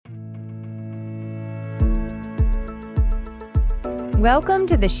Welcome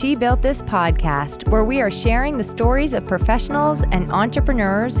to the She Built This podcast, where we are sharing the stories of professionals and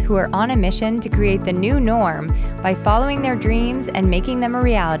entrepreneurs who are on a mission to create the new norm by following their dreams and making them a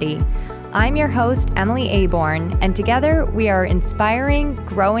reality. I'm your host, Emily Aborn, and together we are inspiring,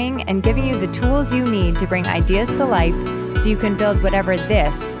 growing, and giving you the tools you need to bring ideas to life so you can build whatever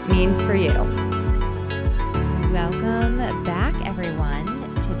this means for you. Welcome back,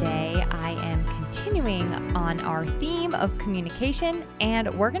 everyone. Today I am continuing on our theme of communication,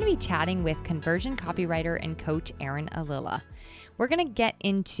 and we're going to be chatting with conversion copywriter and coach Erin Alila. We're going to get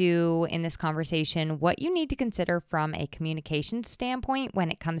into, in this conversation, what you need to consider from a communication standpoint when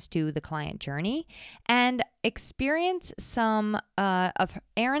it comes to the client journey, and experience some of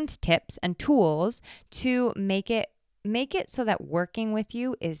Erin's tips and tools to make it so that working with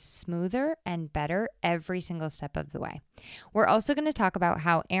you is smoother and better every single step of the way. We're also going to talk about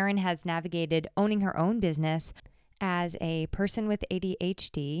how Erin has navigated owning her own business as a person with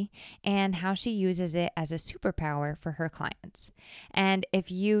ADHD and how she uses it as a superpower for her clients. And if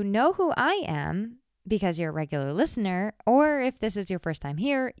you know who I am, because you're a regular listener, or if this is your first time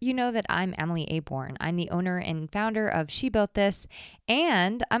here, you know that I'm Emily Aborn. I'm the owner and founder of She Built This,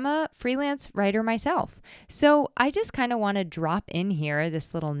 and I'm a freelance writer myself. So I just kind of want to drop in here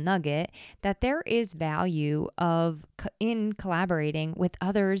this little nugget that there is value in collaborating with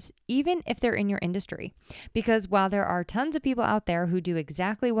others, even if they're in your industry. Because while there are tons of people out there who do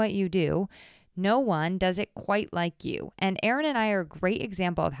exactly what you do, no one does it quite like you. And Erin and I are a great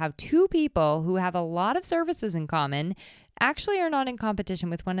example of how two people who have a lot of services in common actually are not in competition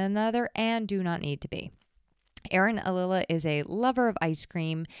with one another and do not need to be. Erin Alila is a lover of ice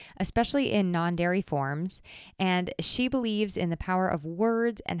cream, especially in non-dairy forms, and she believes in the power of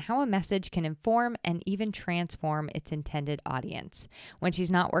words and how a message can inform and even transform its intended audience. When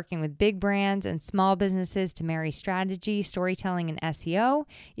she's not working with big brands and small businesses to marry strategy, storytelling, and SEO,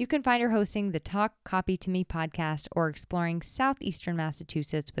 you can find her hosting the Talk Copy to Me podcast or exploring southeastern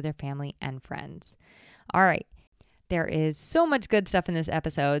Massachusetts with her family and friends. All right. There is so much good stuff in this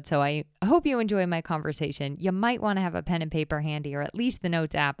episode, so I hope you enjoy my conversation. You might want to have a pen and paper handy, or at least the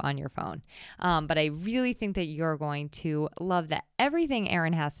Notes app on your phone. But I really think that you're going to love everything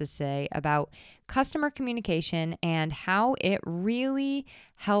Erin has to say about customer communication and how it really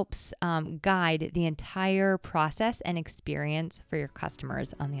helps guide the entire process and experience for your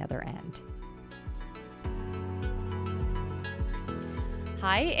customers on the other end.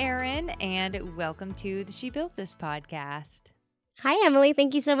 Hi, Erin, and welcome to the She Built This podcast. Hi, Emily.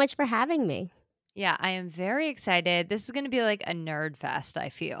 Thank you so much for having me. Yeah, I am very excited. This is going to be like a nerd fest, I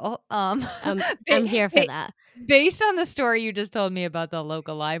feel. I'm here for that. Based on the story you just told me about the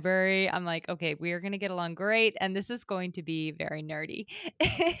local library, I'm like, okay, we are going to get along great, and this is going to be very nerdy.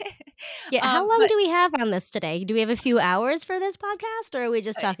 Yeah, how long do we have on this today? Do we have a few hours for this podcast, or are we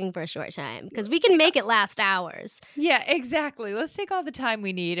just talking for a short time? Because we can make it last hours. Yeah, exactly. Let's take all the time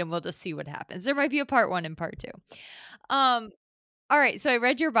we need, and we'll just see what happens. There might be a part 1 and part 2. All right, so I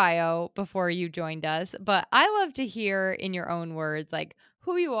read your bio before you joined us, but I love to hear in your own words, like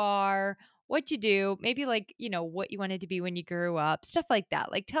who you are, what you do, maybe like, what you wanted to be when you grew up, stuff like that.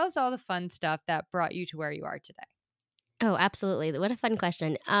 Like tell us all the fun stuff that brought you to where you are today. Oh, absolutely. What a fun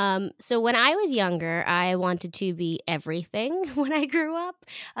question. So when I was younger, I wanted to be everything when I grew up.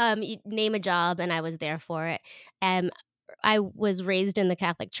 You name a job and I was there for it. I was raised in the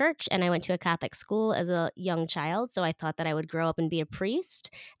Catholic Church, and I went to a Catholic school as a young child, so I thought that I would grow up and be a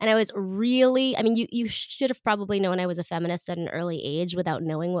priest. And I was really, you should have probably known I was a feminist at an early age without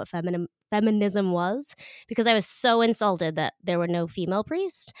knowing what feminism was, because I was so insulted that there were no female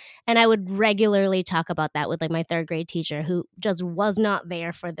priests. And I would regularly talk about that with like my third grade teacher, who just was not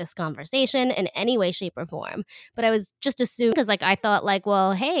there for this conversation in any way, shape, or form. But I was just assumed, because like I thought like,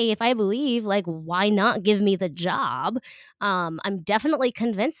 well, hey, if I believe, like, why not give me the job? I'm definitely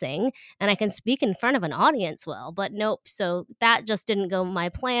convincing and I can speak in front of an audience well, but nope. So that just didn't go my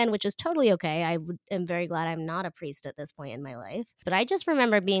plan, which is totally okay. am very glad I'm not a priest at this point in my life. But I just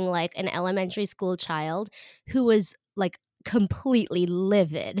remember being like an elementary school child who was like completely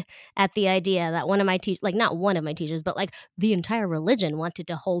livid at the idea that one of my not one of my teachers, but like the entire religion wanted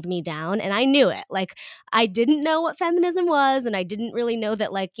to hold me down. And I knew it. Like, I didn't know what feminism was, and I didn't really know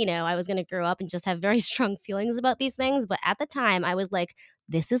that, like, I was going to grow up and just have very strong feelings about these things. But at the time I was like,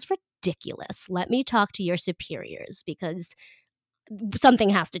 this is ridiculous. Let me talk to your superiors, because something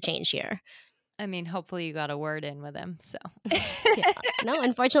has to change here. I mean, hopefully you got a word in with him, so. Yeah. No,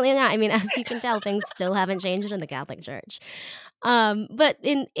 unfortunately not. I mean, as you can tell, things still haven't changed in the Catholic Church. But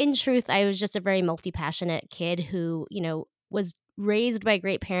in truth, I was just a very multi-passionate kid who, was raised by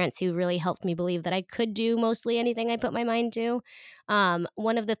great parents who really helped me believe that I could do mostly anything I put my mind to.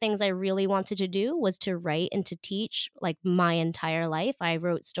 One of the things I really wanted to do was to write and to teach like my entire life. I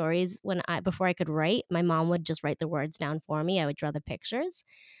wrote stories before I could write. My mom would just write the words down for me. I would draw the pictures.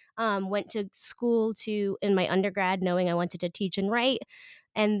 Went to school in my undergrad knowing I wanted to teach and write,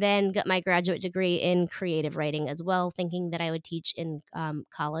 and then got my graduate degree in creative writing as well, thinking that I would teach in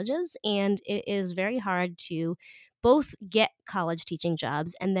colleges. And it is very hard to both get college teaching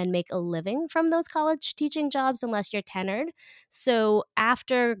jobs and then make a living from those college teaching jobs unless you're tenured. So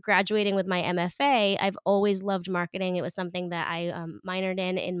after graduating with my MFA, I've always loved marketing. It was something that I minored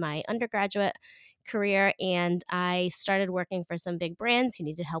in my undergraduate career, and I started working for some big brands who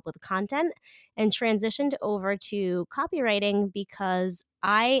needed help with content and transitioned over to copywriting because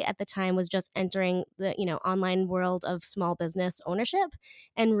I at the time was just entering the online world of small business ownership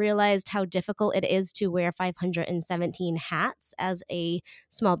and realized how difficult it is to wear 517 hats as a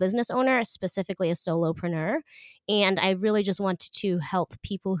small business owner, specifically a solopreneur. And I really just wanted to help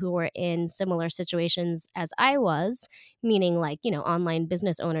people who were in similar situations as I was, meaning like, online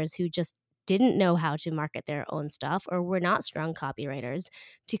business owners who just didn't know how to market their own stuff or were not strong copywriters,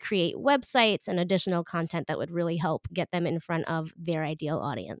 to create websites and additional content that would really help get them in front of their ideal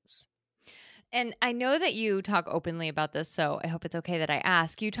audience. And I know that you talk openly about this, so I hope it's okay that I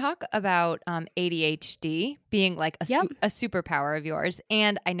ask. You talk about ADHD being like a superpower of yours.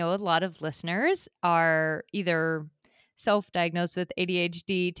 And I know a lot of listeners are either self-diagnosed with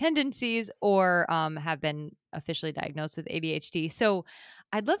ADHD tendencies or have been officially diagnosed with ADHD. So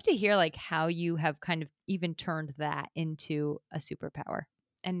I'd love to hear like how you have kind of even turned that into a superpower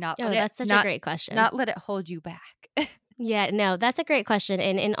and not let That's such a great question. not let it hold you back. Yeah, no, that's a great question.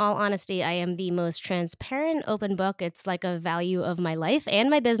 And in all honesty, I am the most transparent, open book. It's like a value of my life and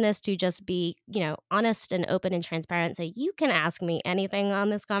my business to just be, honest and open and transparent. So you can ask me anything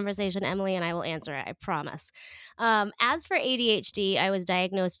on this conversation, Emily, and I will answer it. I promise. As for ADHD, I was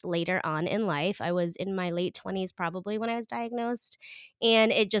diagnosed later on in life. I was in my late 20s probably when I was diagnosed,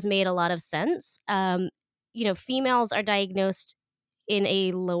 and it just made a lot of sense. Females are diagnosed in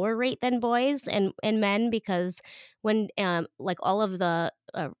a lower rate than boys and men because when like all of the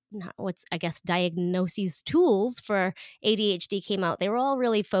what's I guess diagnoses tools for ADHD came out, they were all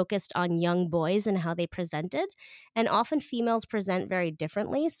really focused on young boys and how they presented, and often females present very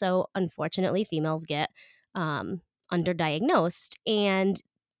differently. So unfortunately, females get underdiagnosed. And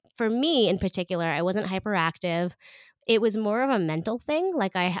for me in particular, I wasn't hyperactive. It was more of a mental thing.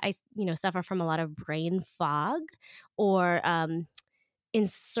 Like I suffer from a lot of brain fog, or in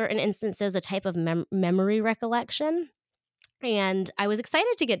certain instances, a type of memory recollection. And I was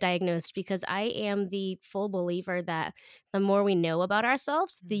excited to get diagnosed because I am the full believer that the more we know about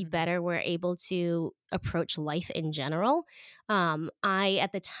ourselves, the better we're able to approach life in general. I,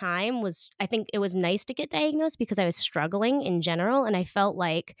 at the time, I think it was nice to get diagnosed because I was struggling in general. And I felt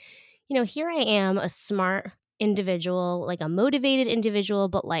like, here I am, a smart individual, like a motivated individual,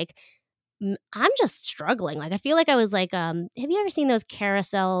 but like, I'm just struggling. Like I feel like I was like, have you ever seen those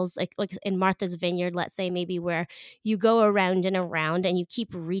carousels like in Martha's Vineyard, let's say maybe where you go around and around and you keep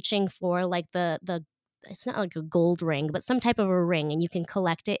reaching for like the it's not like a gold ring, but some type of a ring and you can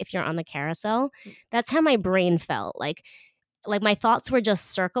collect it if you're on the carousel. That's how my brain felt. Like my thoughts were just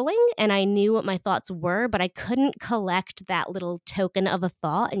circling and I knew what my thoughts were, but I couldn't collect that little token of a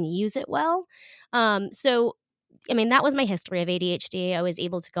thought and use it well. So that was my history of ADHD. I was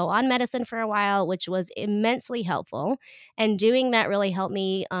able to go on medicine for a while, which was immensely helpful. And doing that really helped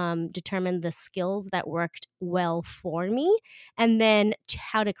me determine the skills that worked well for me, and then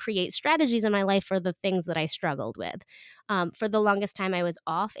how to create strategies in my life for the things that I struggled with. For the longest time, I was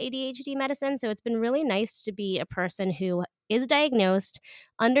off ADHD medicine. So it's been really nice to be a person who is diagnosed,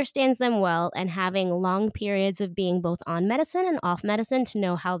 understands them well, and having long periods of being both on medicine and off medicine to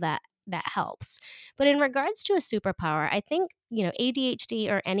know how that helps. But in regards to a superpower, I think, ADHD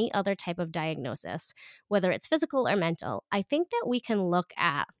or any other type of diagnosis, whether it's physical or mental, I think that we can look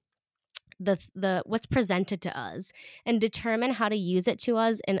at the what's presented to us and determine how to use it to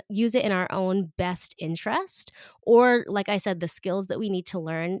us and use it in our own best interest, or like I said, the skills that we need to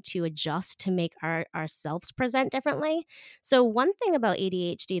learn to adjust to make ourselves present differently. So one thing about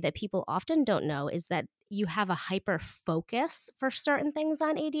ADHD that people often don't know is that you have a hyper focus for certain things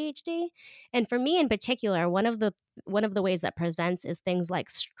on ADHD. And for me in particular, one of the ways that presents is things like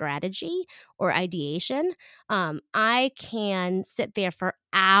strategy or ideation. I can sit there for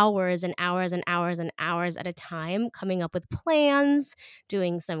hours and hours and hours and hours at a time coming up with plans,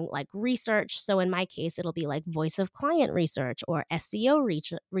 doing some like research. So in my case, it'll be like voice voice of client research or SEO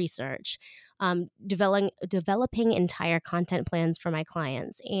research, developing entire content plans for my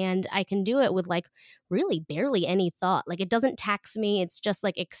clients. And I can do it with like really barely any thought. Like it doesn't tax me. It's just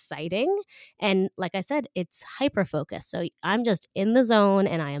like exciting. And like I said, it's hyper focused. So I'm just in the zone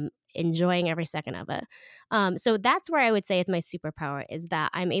and I am enjoying every second of it. So that's where I would say it's my superpower, is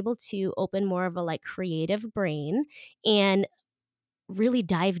that I'm able to open more of a like creative brain and really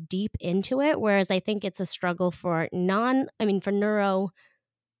dive deep into it. Whereas I think it's a struggle for for neuro,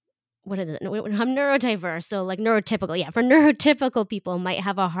 what is it? I'm neurodiverse, so like neurotypical. Yeah, for neurotypical people might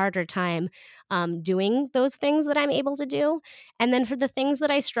have a harder time doing those things that I'm able to do. And then for the things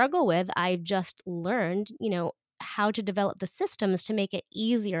that I struggle with, I've just learned, how to develop the systems to make it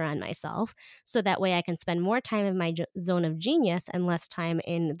easier on myself, so that way I can spend more time in my zone of genius and less time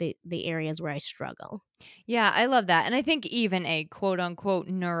in the areas where I struggle. Yeah, I love that. And I think even a quote unquote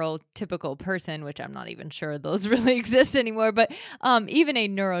neurotypical person, which I'm not even sure those really exist anymore, but even a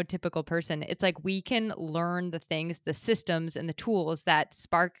neurotypical person, it's like we can learn the things, the systems, and the tools that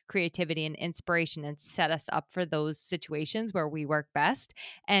spark creativity and inspiration and set us up for those situations where we work best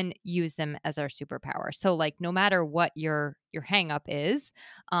and use them as our superpower. So, like, no matter what your hang up is,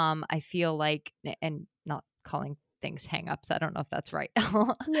 I feel like, and not calling things hang ups, I don't know if that's right.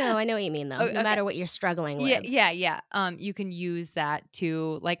 No, I know what you mean though. Oh, No okay. matter what you're struggling Yeah, with. yeah, yeah. You can use that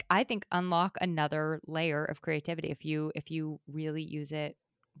to, like, I think, unlock another layer of creativity if you really use it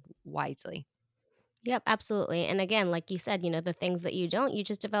wisely. Yep, absolutely. And again, like you said, the things that you don't, you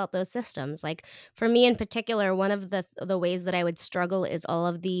just develop those systems. Like for me in particular, one of the ways that I would struggle is all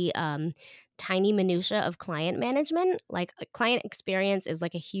of the tiny minutia of client management. Like a client experience is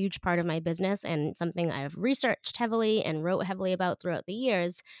like a huge part of my business and something I've researched heavily and wrote heavily about throughout the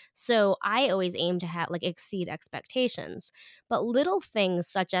years. So I always aim to have like exceed expectations. But little things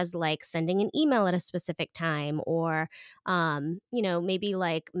such as like sending an email at a specific time, or maybe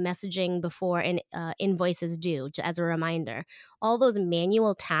like messaging before an invoice is due as a reminder. All those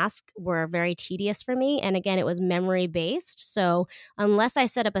manual tasks were very tedious for me. And again, it was memory based. So unless I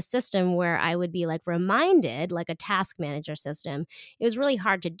set up a system where I would be like reminded, like a task manager system, it was really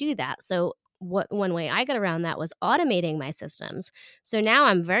hard to do that. So one way I got around that was automating my systems. So now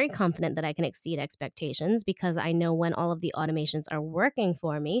I'm very confident that I can exceed expectations because I know when all of the automations are working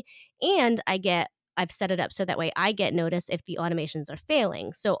for me, and I've set it up so that way I get notice if the automations are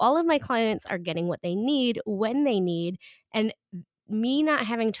failing. So all of my clients are getting what they need when they need, and me not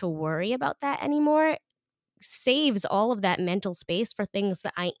having to worry about that anymore saves all of that mental space for things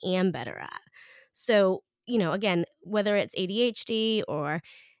that I am better at. So, again, whether it's ADHD or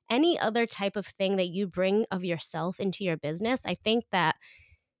any other type of thing that you bring of yourself into your business, I think that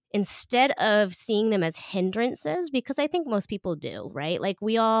instead of seeing them as hindrances, because I think most people do, right? Like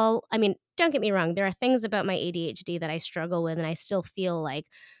don't get me wrong, there are things about my ADHD that I struggle with, and I still feel like,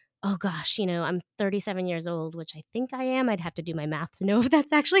 oh gosh, I'm 37 years old, which I think I am. I'd have to do my math to know if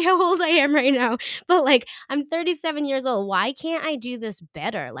that's actually how old I am right now. But like, I'm 37 years old. Why can't I do this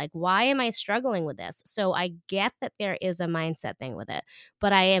better? Like, why am I struggling with this? So I get that there is a mindset thing with it,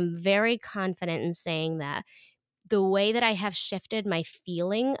 but I am very confident in saying that the way that I have shifted my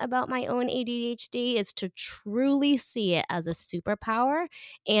feeling about my own ADHD is to truly see it as a superpower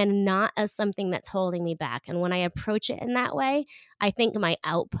and not as something that's holding me back. And when I approach it in that way, I think my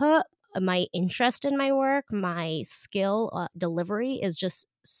output, my interest in my work, my skill delivery is just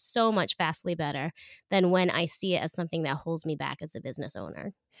so much vastly better than when I see it as something that holds me back as a business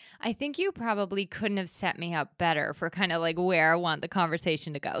owner. I think you probably couldn't have set me up better for kind of like where I want the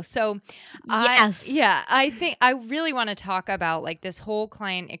conversation to go. So, Yes. I think I really want to talk about like this whole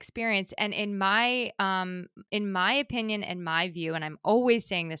client experience, and in my opinion and my view, and I'm always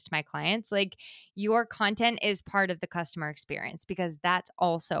saying this to my clients, like, your content is part of the customer experience, because that's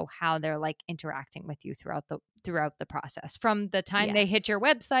also how they're like interacting with you throughout the process, from the time they Yes. hit your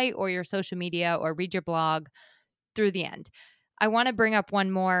website or your social media or read your blog through the end. I want to bring up one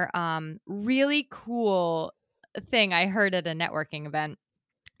more really cool thing I heard at a networking event.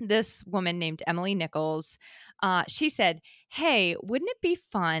 This woman named Emily Nichols, she said, "Hey, wouldn't it be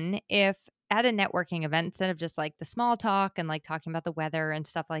fun if at a networking event, instead of just like the small talk and like talking about the weather and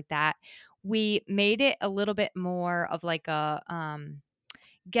stuff like that, we made it a little bit more of like a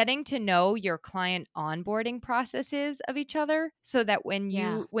getting to know your client onboarding processes of each other, so that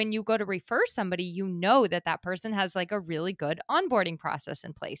Yeah. when you go to refer somebody, you know that that person has like a really good onboarding process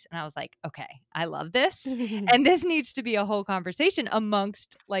in place." And I was like, okay, I love this, and this needs to be a whole conversation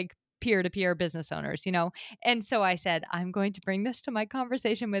amongst like peer-to-peer business owners, and so I said, I'm going to bring this to my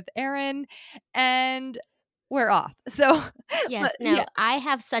conversation with Erin. And we're off. So, Yes. but yeah. No, I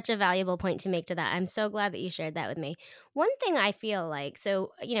have such a valuable point to make to that. I'm so glad that you shared that with me. One thing I feel like,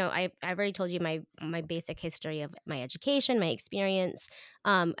 so I've already told you my basic history of my education, my experience.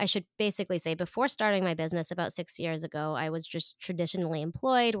 I should basically say before starting my business about 6 years ago, I was just traditionally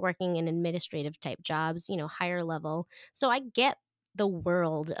employed, working in administrative type jobs, higher level. So I get the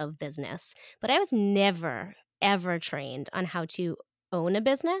world of business, but I was never ever trained on how to own a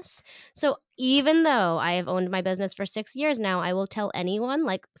business. So even though I have owned my business for 6 years now, I will tell anyone,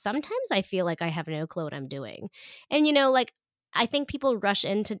 like, sometimes I feel like I have no clue what I'm doing. And, like, I think people rush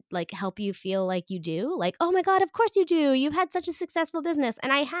in to like help you feel like you do. Like, oh my God, of course you do. You've had such a successful business.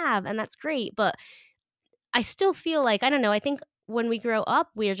 And I have, and that's great. But I still feel like, I don't know, I think when we grow up,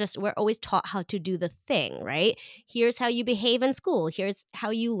 we're always taught how to do the thing, right? Here's how you behave in school. Here's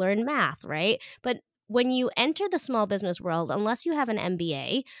how you learn math, right? But when you enter the small business world, unless you have an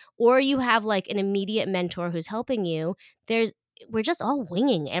MBA or you have like an immediate mentor who's helping you, there's we're just all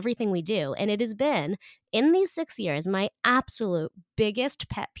winging everything we do. And it has been in these 6 years my absolute biggest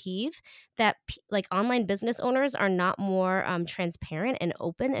pet peeve that like online business owners are not more transparent and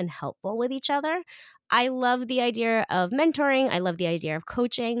open and helpful with each other. I love the idea of mentoring. I love the idea of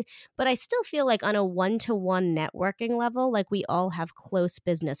coaching, but I still feel like on a one-to-one networking level, like we all have close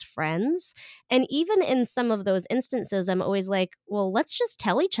business friends. And even in some of those instances, I'm always like, well, let's just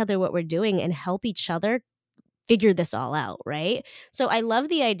tell each other what we're doing and help each other figure this all out, right? So I love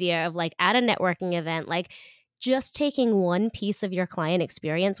the idea of like at a networking event, like just taking one piece of your client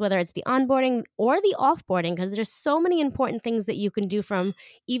experience, whether it's the onboarding or the offboarding, because there's so many important things that you can do from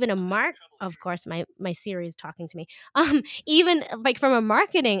even a of course, my Siri is talking to me. Even like from a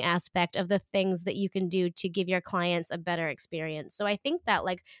marketing aspect of the things that you can do to give your clients a better experience. So I think that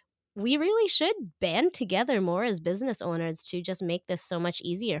like we really should band together more as business owners to just make this so much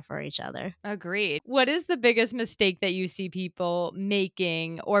easier for each other. Agreed. What is the biggest mistake that you see people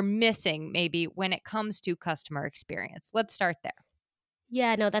making or missing maybe when it comes to customer experience? Let's start there.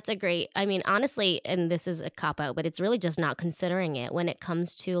 Yeah, no, that's a great. I mean, honestly, and this is a cop out, but it's really just not considering it when it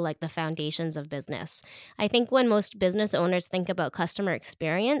comes to like the foundations of business. I think when most business owners think about customer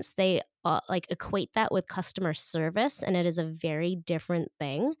experience, they like equate that with customer service, and it is a very different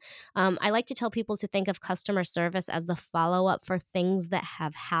thing. I like to tell people to think of customer service as the follow up for things that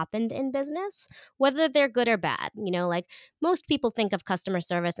have happened in business, whether they're good or bad. Like most people think of customer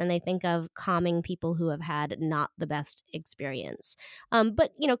service and they think of calming people who have had not the best experience.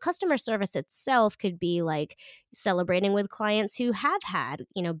 But customer service itself could be like celebrating with clients who have had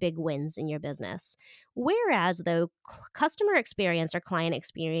big wins in your business. Whereas though customer experience or client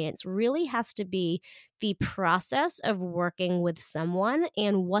experience really has to be the process of working with someone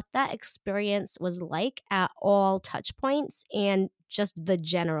and what that experience was like at all touch points and just the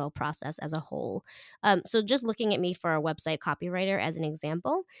general process as a whole. So just looking at me for a website copywriter as an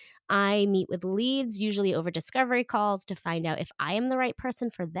example, I meet with leads, usually over discovery calls, to find out if I am the right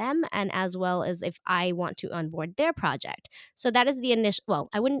person for them and as well as if I want to onboard their project. So that is the initial, well,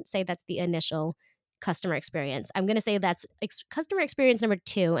 I wouldn't say that's the initial customer experience. I'm going to say that's customer experience number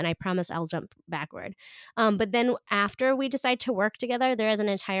two, and I promise I'll jump backward. But then after we decide to work together, there is an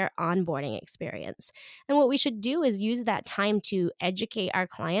entire onboarding experience. And what we should do is use that time to educate our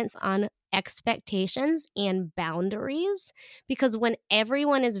clients on expectations and boundaries, because when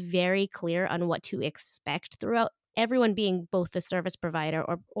everyone is very clear on what to expect throughout, everyone being both the service provider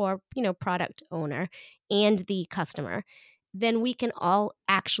or product owner and the customer, then we can all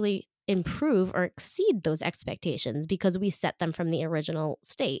actually improve or exceed those expectations because we set them from the original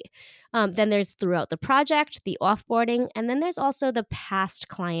state. Then there's throughout the project, the offboarding, and then there's also the past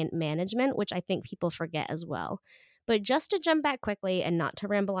client management, which I think people forget as well. But just to jump back quickly and not to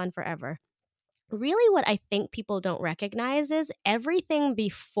ramble on forever, really what I think people don't recognize is everything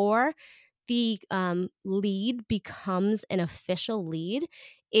before the lead becomes an official lead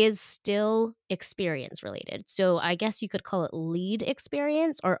is still experience related. So I guess you could call it lead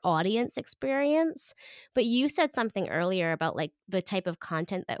experience or audience experience. But you said something earlier about like the type of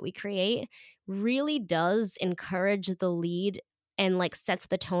content that we create really does encourage the lead and like sets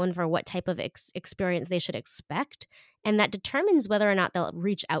the tone for what type of experience they should expect, and that determines whether or not they'll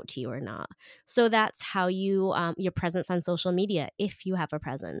reach out to you or not. So that's how you your presence on social media, if you have a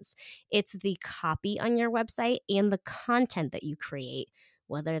presence, it's the copy on your website and the content that you create,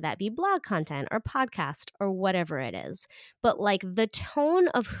 whether that be blog content or podcast or whatever it is. But like the tone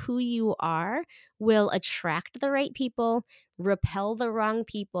of who you are will attract the right people, repel the wrong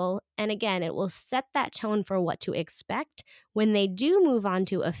people. And again, it will set that tone for what to expect when they do move on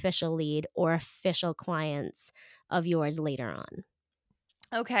to official lead or official clients of yours later on.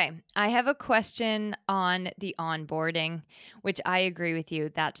 Okay, I have a question on the onboarding, which I agree with you.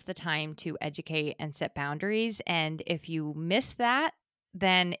 That's the time to educate and set boundaries. And if you miss that,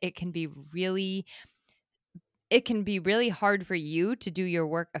 then it can be really hard for you to do your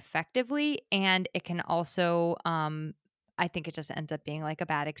work effectively, and it can also I think it just ends up being like a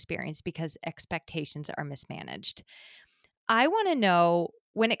bad experience because expectations are mismanaged. I want to know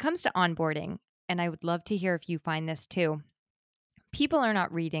when it comes to onboarding, and I would love to hear if you find this too. People are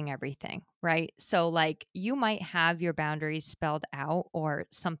not reading everything, right? So, like, you might have your boundaries spelled out or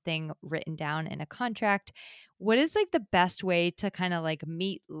something written down in a contract. What is like the best way to kind of like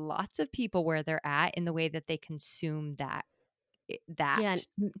meet lots of people where they're at in the way that they consume that Yeah,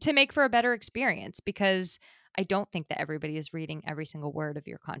 to make for a better experience? Because I don't think that everybody is reading every single word of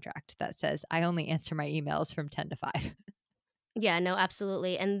your contract that says, I only answer my emails from 10 to 5. yeah, no,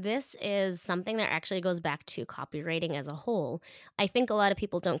 absolutely. And this is something that actually goes back to copywriting as a whole. I think a lot of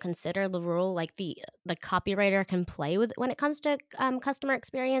people don't consider the role like the copywriter can play with when it comes to customer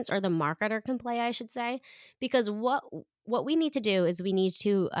experience, or the marketer can play, I should say, because what we need to do is we need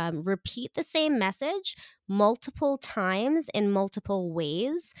to repeat the same message multiple times in multiple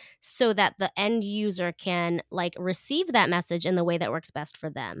ways so that the end user can like receive that message in the way that works best for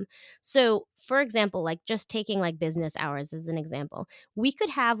them. So, for example, like just taking like business hours as an example, we could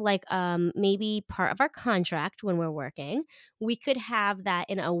have like maybe part of our contract when we're working, we could have that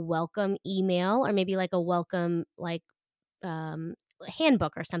in a welcome email, or maybe like a welcome um,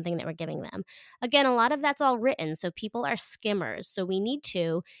 handbook or something that we're giving them. Again, a lot of that's all written, so people are skimmers. So we need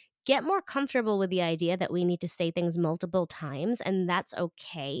to get more comfortable with the idea that we need to say things multiple times, and that's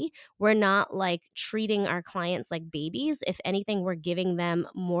okay. We're not like treating our clients like babies. If anything, we're giving them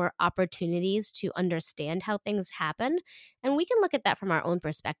more opportunities to understand how things happen. And we can look at that from our own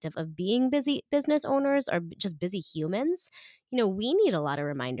perspective of being busy business owners or just busy humans. We need a lot of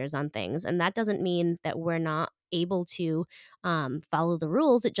reminders on things, and that doesn't mean that we're not able to follow the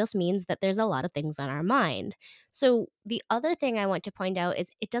rules. It just means that there's a lot of things on our mind. So, the other thing I want to point out is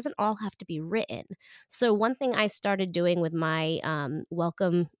it doesn't all have to be written. So, one thing I started doing with my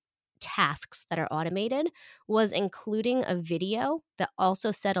welcome tasks that are automated was including a video that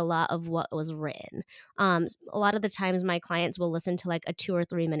also said a lot of what was written. A lot of the times, my clients will listen to like a 2 or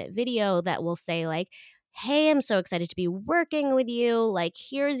 3 minute video that will say, like, hey, I'm so excited to be working with you. Like,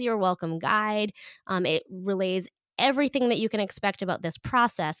 here's your welcome guide. It relays everything that you can expect about this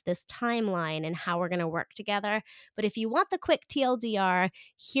process, this timeline, and how we're going to work together. But if you want the quick TLDR,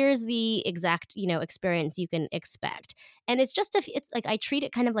 here's the exact, experience you can expect. And it's like I treat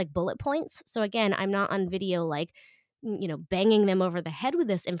it kind of like bullet points. So again, I'm not on video like, banging them over the head with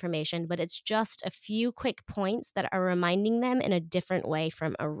this information, but it's just a few quick points that are reminding them in a different way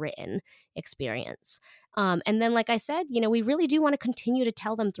from a written experience. And then, like I said, we really do want to continue to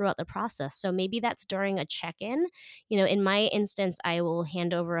tell them throughout the process. So maybe that's during a check in. In my instance, I will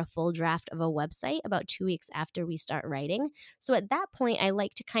hand over a full draft of a website about 2 weeks after we start writing. So at that point, I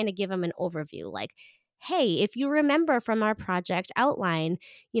like to kind of give them an overview like, hey, if you remember from our project outline,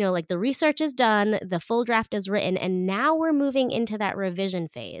 like the research is done, the full draft is written, and now we're moving into that revision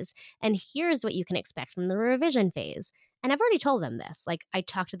phase. And here's what you can expect from the revision phase. And I've already told them this. Like, I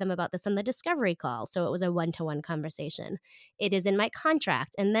talked to them about this on the discovery call. So it was a 1-to-1 conversation. It is in my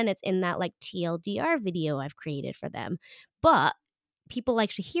contract. And then it's in that like TLDR video I've created for them. But people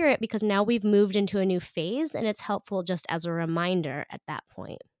like to hear it because now we've moved into a new phase, and it's helpful just as a reminder at that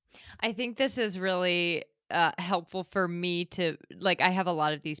point. I think this is really helpful for me to like. I have a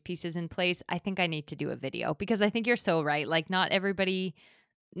lot of these pieces in place. I think I need to do a video because I think you're so right. Like, not everybody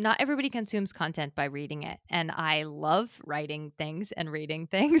consumes content by reading it, and I love writing things and reading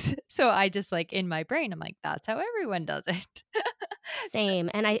things. So I just like in my brain, I'm like, that's how everyone does it. So- Same.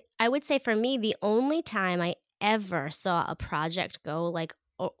 And I would say for me, the only time I ever saw a project go like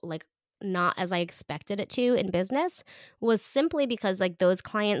not as I expected it to in business was simply because like those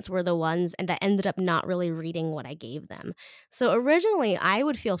clients were the ones and that ended up not really reading what I gave them. So originally I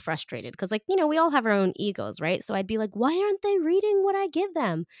would feel frustrated because like, we all have our own egos, right? So I'd be like, why aren't they reading what I give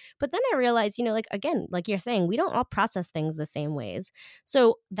them? But then I realized, like again, like you're saying, we don't all process things the same ways.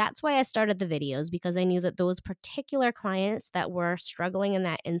 So that's why I started the videos, because I knew that those particular clients that were struggling in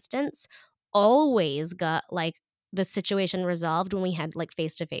that instance always got like the situation resolved when we had like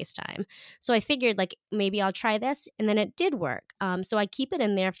face-to-face time. So I figured like maybe I'll try this, and then it did work. So I keep it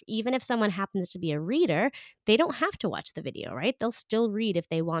in there. Even if someone happens to be a reader, they don't have to watch the video, right? They'll still read if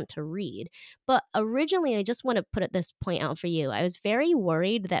they want to read. But originally, I just want to put this point out for you. I was very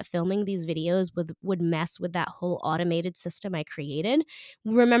worried that filming these videos would mess with that whole automated system I created.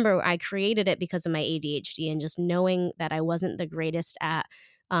 Remember, I created it because of my ADHD and just knowing that I wasn't the greatest at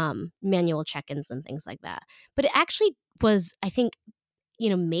manual check-ins and things like that. But it actually was, I think,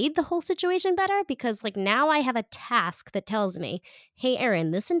 made the whole situation better, because like now I have a task that tells me, hey,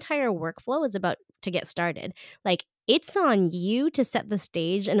 Erin, this entire workflow is about to get started. Like, it's on you to set the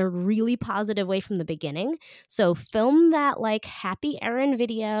stage in a really positive way from the beginning. So film that like happy Erin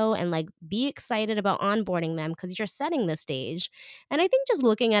video and like be excited about onboarding them because you're setting the stage. And I think just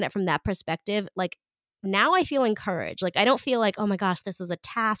looking at it from that perspective, like now I feel encouraged. Like I don't feel like, oh my gosh, this is a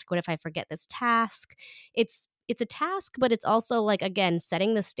task. What if I forget this task? It's a task, but it's also like, again,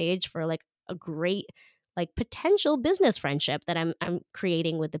 setting the stage for like a great like potential business friendship that I'm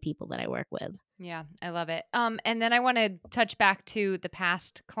creating with the people that I work with. Yeah, I love it. And then I want to touch back to the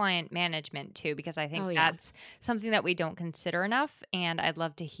past client management too, because I think that's something that we don't consider enough, and I'd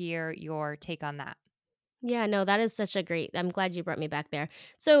love to hear your take on that. Yeah, no, that is such a great. I'm glad you brought me back there.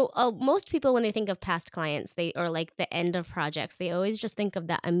 So, most people, when they think of past clients, or like the end of projects, they always just think of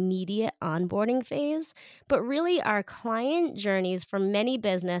that immediate onboarding phase. But really, our client journeys for many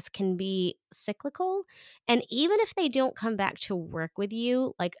business can be cyclical. And even if they don't come back to work with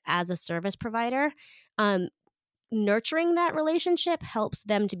you, like as a service provider, um, nurturing that relationship helps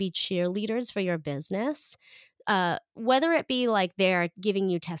them to be cheerleaders for your business. Whether it be like they're giving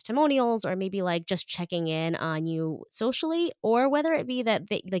you testimonials or maybe like just checking in on you socially, or whether it be that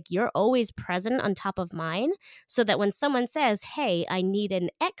like you're always present on top of mind, so that when someone says, hey, I need an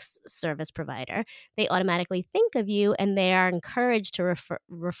X service provider, they automatically think of you and they are encouraged to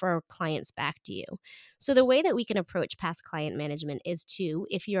refer clients back to you. So the way that we can approach past client management is to,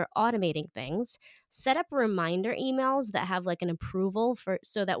 if you're automating things, set up reminder emails that have like an approval for,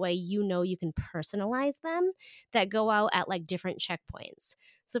 so that way you can personalize them, that go out at like different checkpoints.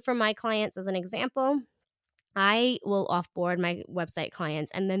 So for my clients, as an example, I will offboard my website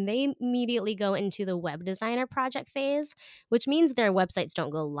clients and then they immediately go into the web designer project phase, which means their websites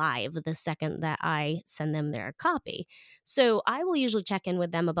don't go live the second that I send them their copy. So I will usually check in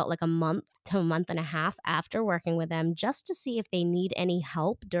with them about like a month to a month and a half after working with them, just to see if they need any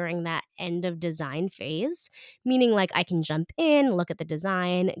help during that end of design phase. Meaning, like, I can jump in, look at the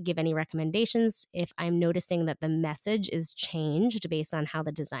design, give any recommendations if I'm noticing that the message is changed based on how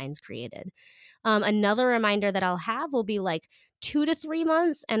the design's created. Another reminder that I'll have will be like 2 to 3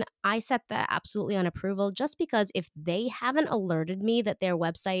 months, and I set that absolutely on approval, just because if they haven't alerted me that their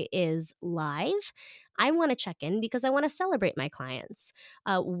website is live, I want to check in because I want to celebrate my clients.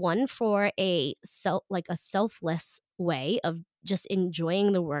 One for a selfless way of just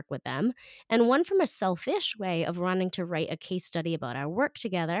enjoying the work with them, and one from a selfish way of wanting to write a case study about our work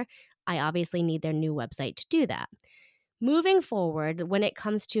together. I obviously need their new website to do that. Moving forward, when it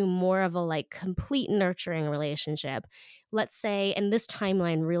comes to more of a like complete nurturing relationship, let's say, and this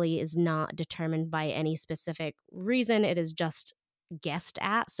timeline really is not determined by any specific reason, it is just guessed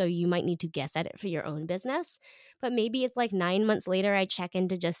at. So you might need to guess at it for your own business. But maybe it's like 9 months later, I check in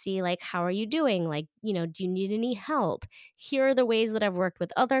to just see, like, how are you doing? Like, do you need any help? Here are the ways that I've worked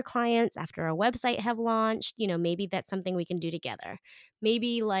with other clients after a website have launched. Maybe that's something we can do together.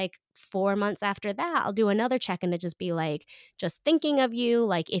 Maybe like 4 months after that, I'll do another check in to just be like, just thinking of you.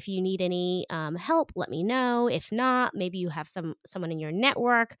 Like, if you need any help, let me know. If not, maybe you have someone in your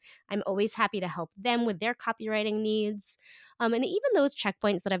network. I'm always happy to help them with their copywriting needs. And even those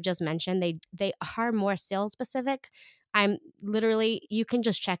checkpoints that I've just mentioned, they are more sales specific. I'm literally, you can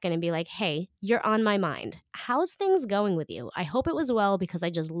just check in and be like, hey, you're on my mind. How's things going with you? I hope it was well, because I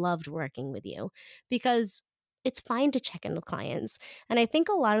just loved working with you. Because it's fine to check in with clients. And I think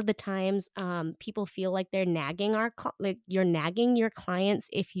a lot of the times people feel like they're nagging like you're nagging your clients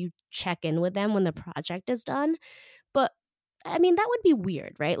if you check in with them when the project is done. But I mean, that would be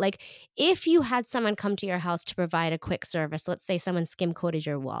weird, right? Like, if you had someone come to your house to provide a quick service, let's say someone skim coated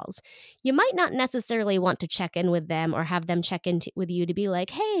your walls, you might not necessarily want to check in with them or have them check in with you to be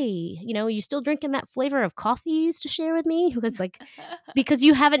like, hey, you still drinking that flavor of coffee you used to share with me? Because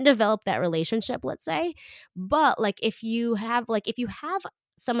you haven't developed that relationship, let's say. But like, if you have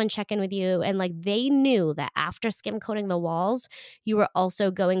someone check in with you and like they knew that after skim coating the walls, you were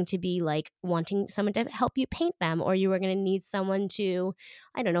also going to be like wanting someone to help you paint them, or you were going to need someone to,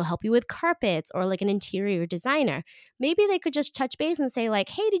 I don't know, help you with carpets or like an interior designer. Maybe they could just touch base and say like,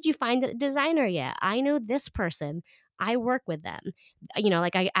 hey, did you find a designer yet? I know this person. I work with them.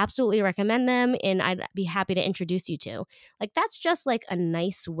 Like I absolutely recommend them and I'd be happy to introduce you to. Like that's just like a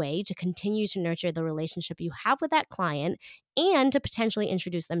nice way to continue to nurture the relationship you have with that client and to potentially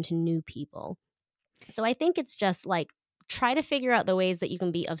introduce them to new people. So I think it's just like try to figure out the ways that you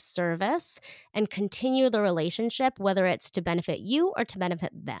can be of service and continue the relationship, whether it's to benefit you or to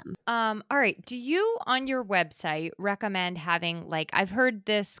benefit them. All right. Do you on your website recommend having, like, I've heard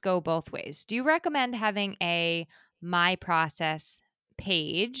this go both ways. Do you recommend having a my process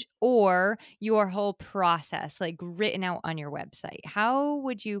page or your whole process like written out on your website? How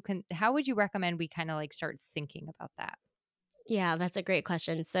would you recommend we kind of like start thinking about that? Yeah, that's a great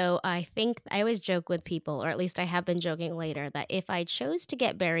question. So I think I always joke with people, or at least I have been joking later, that if I chose to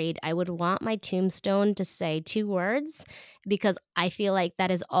get buried, I would want my tombstone to say 2 words because I feel like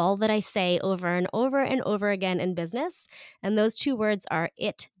that is all that I say over and over and over again in business. And those 2 words are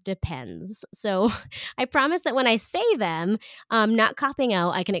it depends. So I promise that when I say them, not copping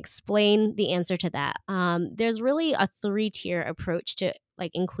out, I can explain the answer to that. There's really a 3-tier approach to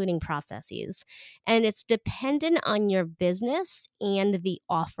like including processes. And it's dependent on your business and the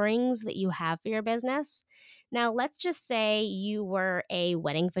offerings that you have for your business. Now, let's just say you were a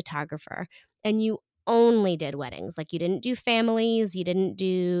wedding photographer and you only did weddings. Like you didn't do families, you didn't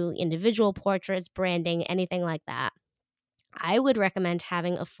do individual portraits, branding, anything like that. I would recommend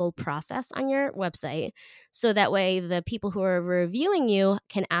having a full process on your website so that way the people who are reviewing you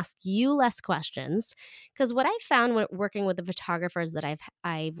can ask you less questions. Because what I found when working with the photographers that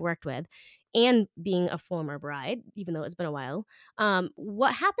I've worked with, and being a former bride, even though it's been a while,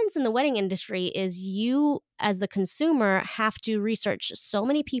 what happens in the wedding industry is you, as the consumer, have to research so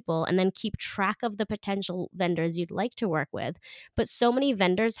many people and then keep track of the potential vendors you'd like to work with. But so many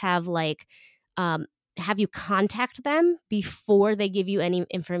vendors um, have you contact them before they give you any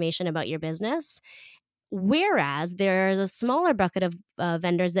information about your business. Whereas there's a smaller bucket of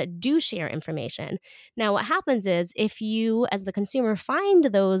vendors that do share information. Now, what happens is if you, as the consumer, find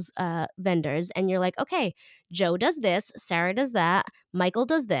those vendors and you're like, okay, Joe does this, Sarah does that, Michael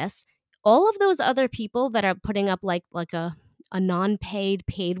does this, all of those other people that are putting up like a non-paid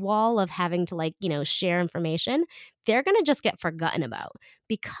paid wall of having to share information, they're going to just get forgotten about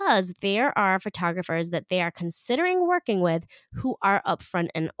because there are photographers that they are considering working with who are upfront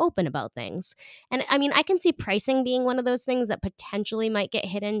and open about things. And I mean, I can see pricing being one of those things that potentially might get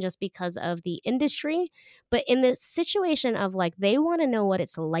hidden just because of the industry. But in the situation of like, they want to know what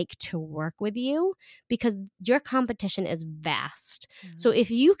it's like to work with you because your competition is vast. So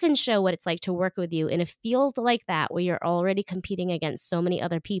if you can show what it's like to work with you in a field like that, where you're already competing against so many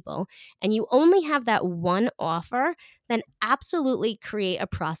other people, and you only have that one offer, then absolutely create a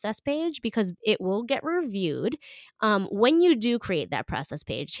process page because it will get reviewed. When you do create that process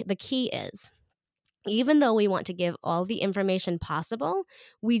page, the key is, even though we want to give all the information possible,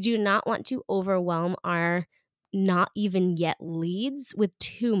 we do not want to overwhelm our not even yet leads with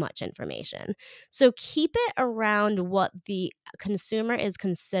too much information. So keep it around what the consumer is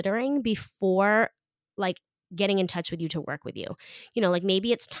considering before like getting in touch with you to work with you. Like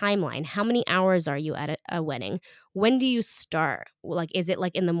maybe it's timeline. How many hours are you at a wedding? When do you start? Like, is it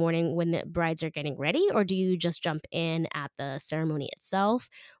like in the morning when the brides are getting ready, or do you just jump in at the ceremony itself?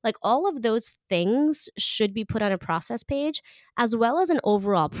 Like all of those things should be put on a process page, as well as an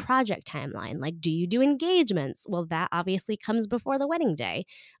overall project timeline. Like, do you do engagements? Well, that obviously comes before the wedding day.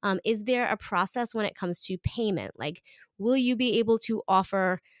 Is there a process when it comes to payment? Like, will you be able to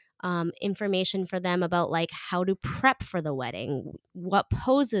offer information for them about like how to prep for the wedding, what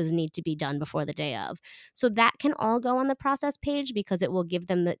poses need to be done before the day of? So that can all go on the process page because it will give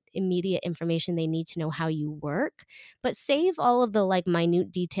them the immediate information they need to know how you work. But save all of the like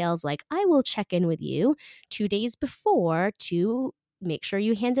minute details, like I will check in with you 2 days before to make sure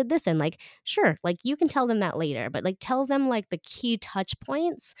you handed this in. Like, sure, like you can tell them that later, but like tell them like the key touch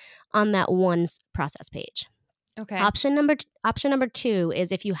points on that one process page. Okay. Option number 2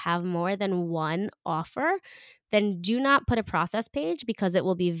 is if you have more than one offer, then do not put a process page because it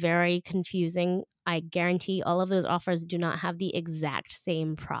will be very confusing. I guarantee all of those offers do not have the exact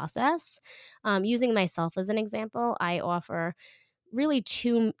same process. Using myself as an example, I offer really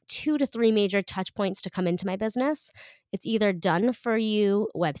two to three major touch points to come into my business. It's either done for you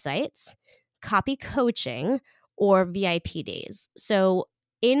websites, copy coaching, or VIP days. So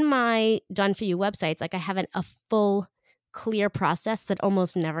in my done for you websites, like I have a full clear process that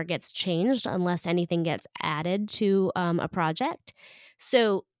almost never gets changed unless anything gets added to a project.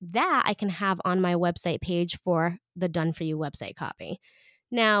 So that I can have on my website page for the Done For You website copy.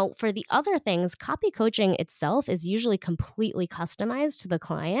 Now, for the other things, copy coaching itself is usually completely customized to the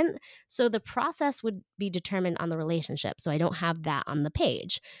client. So the process would be determined on the relationship. So I don't have that on the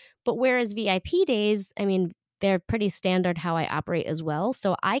page. But whereas VIP days, I mean, they're pretty standard how I operate as well.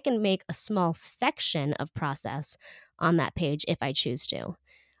 So I can make a small section of process on that page if I choose to.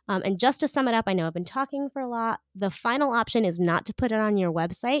 And just to sum it up, I know I've been talking for a lot. The final option is not to put it on your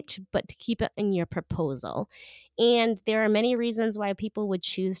website, but to keep it in your proposal. And there are many reasons why people would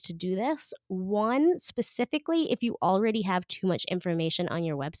choose to do this. One, specifically, if you already have too much information on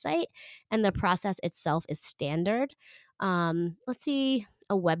your website and the process itself is standard. Let's see,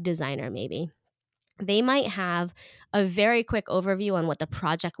 a web designer maybe. They might have a very quick overview on what the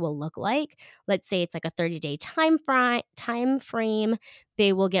project will look like. Let's say it's like a 30-day time frame.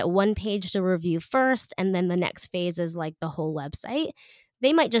 They will get one page to review first, and then the next phase is like the whole website.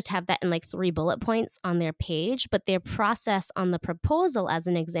 They might just have that in like 3 bullet points on their page, but their process on the proposal, as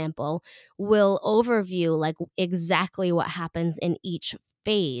an example, will overview like exactly what happens in each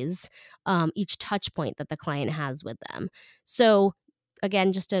phase, each touch point that the client has with them. So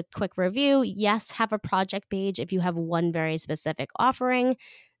again, just a quick review. Yes, have a project page if you have one very specific offering.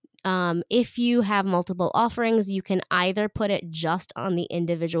 If you have multiple offerings, you can either put it just on the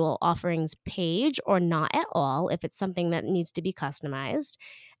individual offerings page or not at all if it's something that needs to be customized.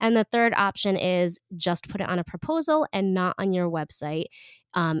 And the third option is just put it on a proposal and not on your website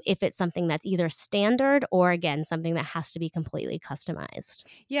if it's something that's either standard or, again, something that has to be completely customized.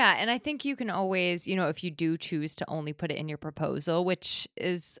 Yeah. And I think you can always, if you do choose to only put it in your proposal, which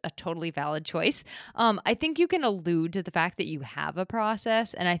is a totally valid choice, I think you can allude to the fact that you have a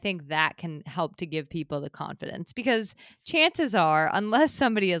process. And I think that can help to give people the confidence because chances are, unless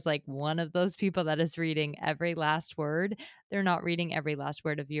somebody is like one of those people that is reading every last word, they're not reading every last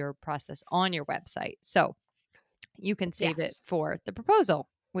word of your process on your website. So you can save it Yes. for the proposal,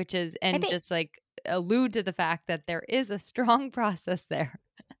 which is, I and think just like allude to the fact that there is a strong process there.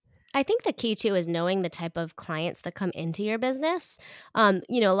 I think the key too is knowing the type of clients that come into your business. A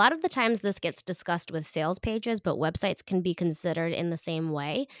lot of the times this gets discussed with sales pages, but websites can be considered in the same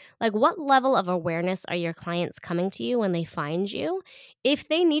way. Like, what level of awareness are your clients coming to you when they find you? If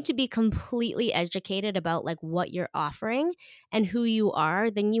they need to be completely educated about like what you're offering and who you are,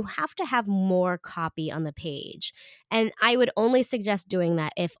 then you have to have more copy on the page. And I would only suggest doing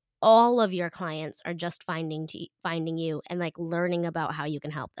that if all of your clients are just finding you and like learning about how you can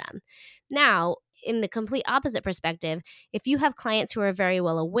help them. Now, in the complete opposite perspective, if you have clients who are very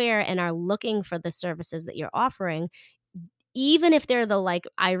well aware and are looking for the services that you're offering, even if they're the like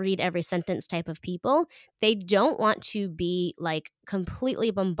I read every sentence type of people, they don't want to be like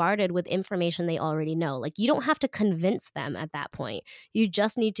completely bombarded with information they already know. Like, you don't have to convince them at that point. You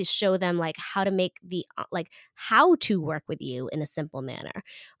just need to show them like how to make the like how to work with you in a simple manner.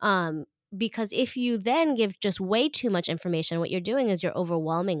 Because if you then give just way too much information, what you're doing is you're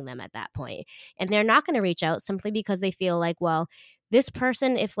overwhelming them at that point. And they're not going to reach out simply because they feel like, well, this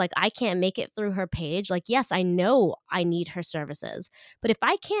person, if like I can't make it through her page, like, yes, I know I need her services, but if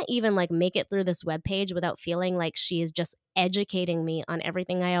I can't even like make it through this web page without feeling like she is just educating me on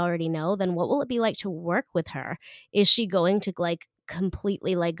everything I already know, then what will it be like to work with her? Is she going to like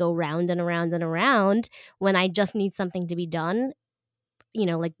completely like go round and around and around when I just need something to be done?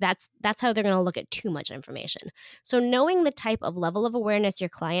 Like that's how they're going to look at too much information. So knowing the type of level of awareness your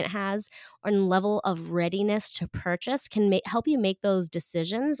client has and level of readiness to purchase can help you make those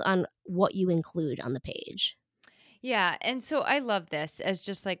decisions on what you include on the page. Yeah, and so I love this as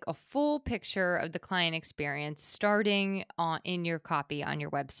just like a full picture of the client experience starting on in your copy on your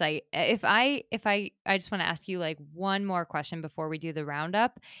website. If I just want to ask you like one more question before we do the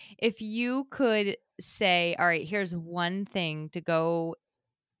roundup. If you could say, all right, here's one thing to go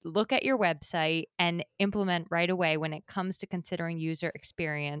look at your website and implement right away when it comes to considering user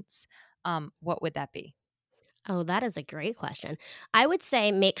experience, what would that be? Oh, that is a great question. I would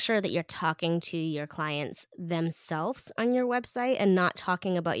say make sure that you're talking to your clients themselves on your website and not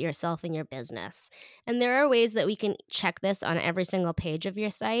talking about yourself and your business. And there are ways that we can check this on every single page of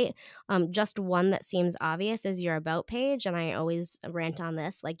your site. Just one that seems obvious is your About page. And I always rant on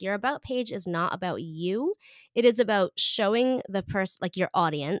this. Like, your About page is not about you, it is about showing the person, like your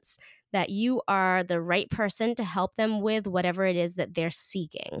audience, that you are the right person to help them with whatever it is that they're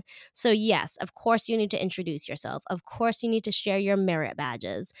seeking. So, yes, of course, you need to introduce yourself. Of course, you need to share your merit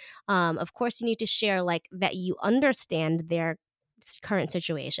badges. Of course, you need to share like that you understand current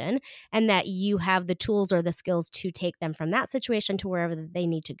situation, and that you have the tools or the skills to take them from that situation to wherever they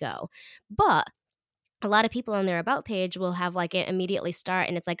need to go. But a lot of people on their about page will have like it immediately start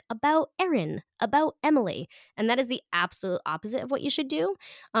and it's like about Erin, about Emily. And that is the absolute opposite of what you should do.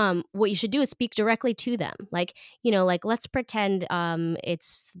 What you should do is speak directly to them. Like, like let's pretend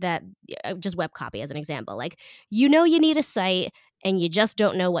it's that just web copy as an example. Like, you need a site and you just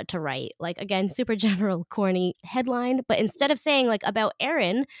don't know what to write. Like, again, super general, corny headline. But instead of saying like about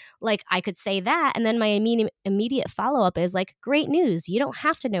Erin, like I could say that. And then my immediate follow up is like, great news. You don't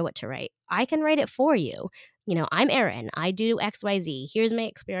have to know what to write. I can write it for you. I'm Erin. I do XYZ. Here's my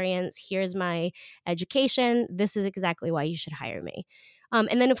experience. Here's my education. This is exactly why you should hire me.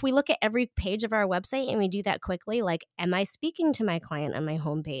 And then if we look at every page of our website and we do that quickly, like, am I speaking to my client on my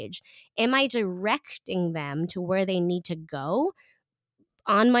homepage? Am I directing them to where they need to go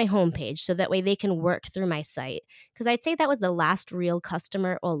on my homepage so that way they can work through my site? Because I'd say that was the last real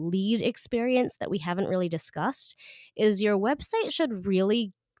customer or lead experience that we haven't really discussed, is your website should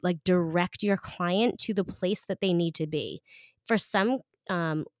really like direct your client to the place that they need to be. For some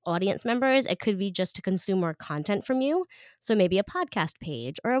audience members, it could be just to consume more content from you. So maybe a podcast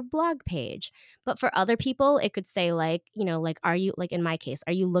page or a blog page. But for other people, it could say like, are you, like in my case,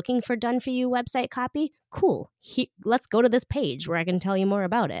 are you looking for done for you website copy? Cool. Let's go to this page where I can tell you more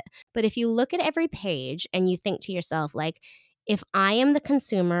about it. But if you look at every page and you think to yourself, like, if I am the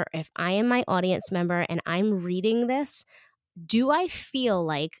consumer, if I am my audience member and I'm reading this, do I feel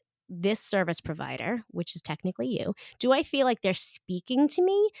like this service provider, which is technically you, do I feel like they're speaking to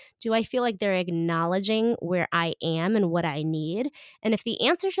me? Do I feel like they're acknowledging where I am and what I need? And if the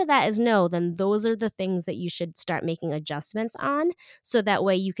answer to that is no, then those are the things that you should start making adjustments on, so that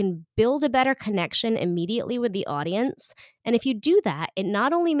way you can build a better connection immediately with the audience. And if you do that, it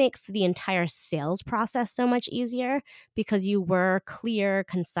not only makes the entire sales process so much easier because you were clear,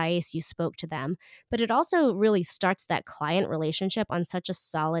 concise, you spoke to them, but it also really starts that client relationship on such a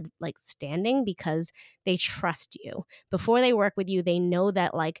solid like standing because they trust you. Before they work with you, they know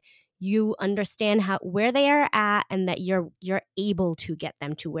that like you understand where they are at and that you're able to get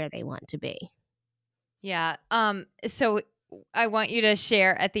them to where they want to be. Yeah. So I want you to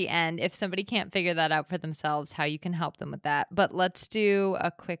share at the end, if somebody can't figure that out for themselves, how you can help them with that. But let's do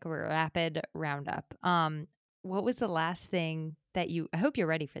a quick rapid roundup. What was the last thing that I hope you're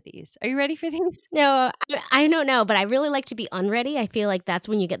ready for these. Are you ready for these? No, I don't know, but I really like to be unready. I feel like that's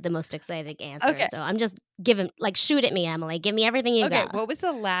when you get the most exciting answers. Okay. So I'm just shoot at me, Emily. Give me everything you got. Okay, what was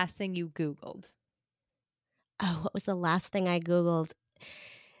the last thing you Googled? Oh, what was the last thing I Googled?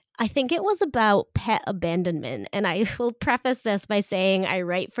 I think it was about pet abandonment. And I will preface this by saying I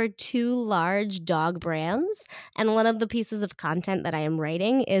write for 2 large dog brands. And one of the pieces of content that I am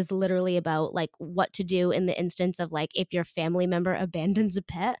writing is literally about like what to do in the instance of like if your family member abandons a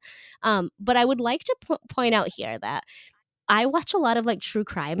pet. But I would like to point out here that I watch a lot of like true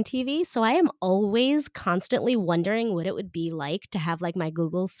crime TV, so I am always constantly wondering what it would be like to have like my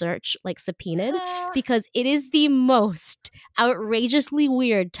Google search like subpoenaed, because it is the most outrageously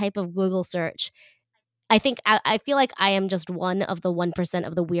weird type of Google search. I feel like I am just one of the 1%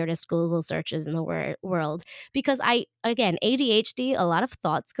 of the weirdest Google searches in the world, because again, ADHD, a lot of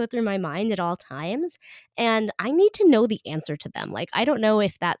thoughts go through my mind at all times, and I need to know the answer to them. Like, I don't know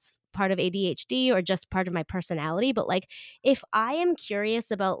if that's part of ADHD or just part of my personality, but like, if I am curious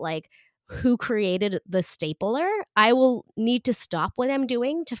about like who created the stapler, I will need to stop what I'm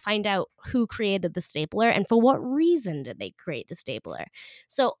doing to find out who created the stapler and for what reason did they create the stapler.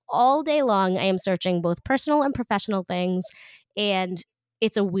 So all day long, I am searching both personal and professional things, and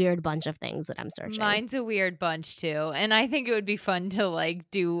it's a weird bunch of things that I'm searching. Mine's a weird bunch too. And I think it would be fun to like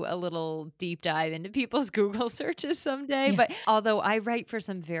do a little deep dive into people's Google searches someday. Yeah. But although I write for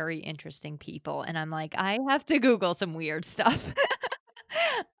some very interesting people and I'm like, I have to Google some weird stuff.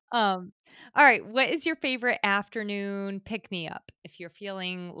 All right. What is your favorite afternoon pick me up if you're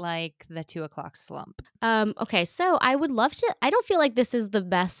feeling like the 2:00 slump? Okay. So I would love to, I don't feel like this is the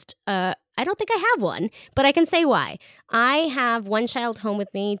best, I don't think I have one, but I can say why. I have 1 child home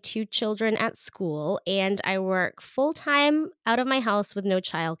with me, 2 children at school, and I work full time out of my house with no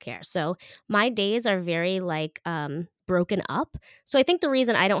childcare. So my days are very like, broken up. So I think the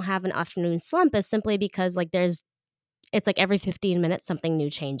reason I don't have an afternoon slump is simply because like it's like every 15 minutes something new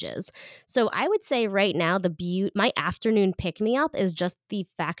changes. So I would say right now my afternoon pick me up is just the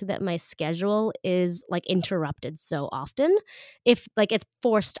fact that my schedule is like interrupted so often. If like it's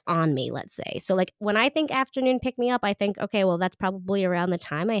forced on me, let's say. So like when I think afternoon pick me up, I think, okay, well that's probably around the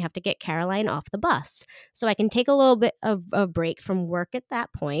time I have to get Caroline off the bus. So I can take a little bit of a break from work at that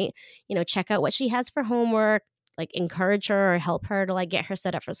point, check out what she has for homework, like encourage her or help her to like get her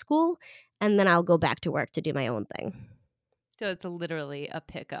set up for school. And then I'll go back to work to do my own thing. So it's literally a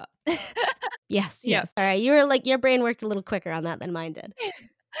pickup. Yes, Yeah. yes. All right. You were like, your brain worked a little quicker on that than mine did.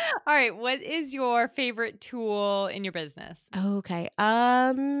 All right. What is your favorite tool in your business? Okay.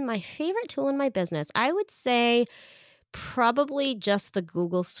 My favorite tool in my business, I would say probably just the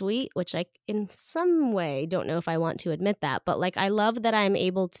Google Suite, which I in some way don't know if I want to admit that, but like I love that I'm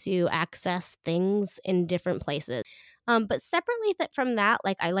able to access things in different places. But separately from that,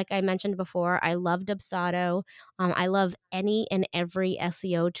 like I mentioned before, I love Dubsado. I love any and every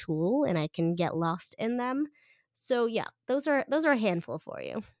SEO tool, and I can get lost in them. So yeah, those are a handful for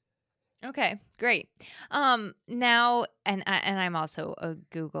you. Okay, great. Now, and I'm also a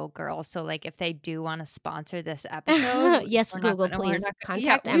Google girl, so like if they do want to sponsor this episode, Yes, Google, please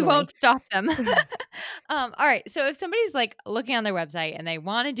contact we Emily. won't stop them. All right. So if somebody's like looking on their website and they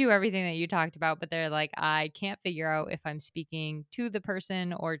want to do everything that you talked about, but they're like, I can't figure out if I'm speaking to the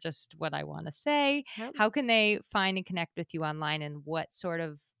person or just what I want to say, Yep. how can they find and connect with you online, and what sort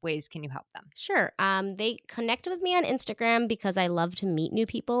of ways can you help them? Sure. They connect with me on Instagram because I love to meet new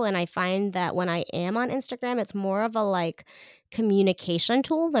people. And I find that when I am on Instagram, it's more of a like communication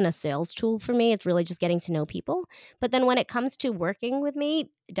tool than a sales tool for me. It's really just getting to know people. But then when it comes to working with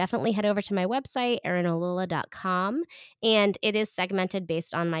me, definitely head over to my website, erinalila.com. And it is segmented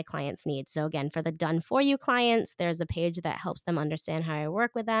based on my clients' needs. So again, for the done for you clients, there's a page that helps them understand how I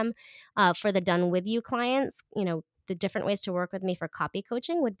work with them. For the done with you clients, the different ways to work with me for copy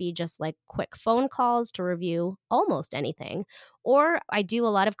coaching would be just like quick phone calls to review almost anything. Or I do a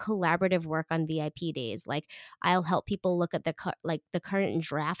lot of collaborative work on VIP days. Like I'll help people look at the current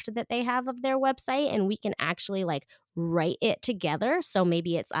draft that they have of their website, and we can actually like write it together. So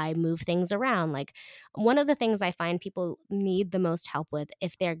maybe it's I move things around. Like one of the things I find people need the most help with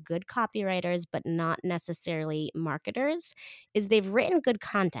if they're good copywriters but not necessarily marketers is they've written good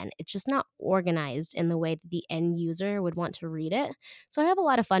content. It's just not organized in the way that the end user would want to read it. So I have a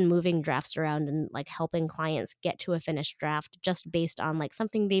lot of fun moving drafts around and like helping clients get to a finished draft just based on like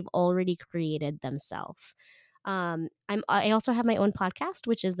something they've already created themselves. I also have my own podcast,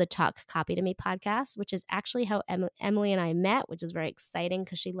 which is the Talk Copy to Me podcast, which is actually how Emily and I met, which is very exciting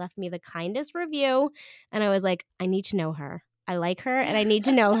because she left me the kindest review, and I was like, I need to know her. I like her, and I need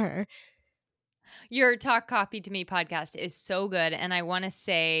to know her. Your Talk Copy to Me podcast is so good. And I want to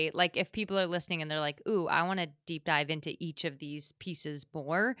say, like, if people are listening and they're like, ooh, I want to deep dive into each of these pieces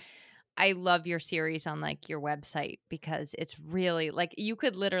more, I love your series on like your website, because it's really like you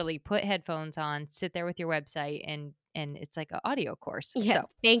could literally put headphones on, sit there with your website, and it's like an audio course. Yeah, So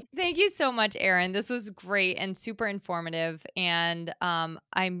thank you so much, Erin. This was great and super informative. And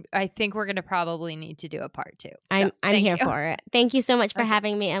I think we're gonna probably need to do a part 2. I'm here for it. Thank you so much for Okay.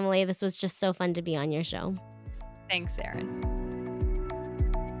 having me, Emily. This was just so fun to be on your show. Thanks, Erin.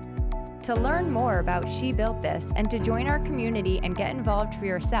 To learn more about She Built This and to join our community and get involved for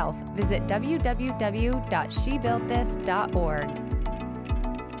yourself, visit www.shebuiltthis.org.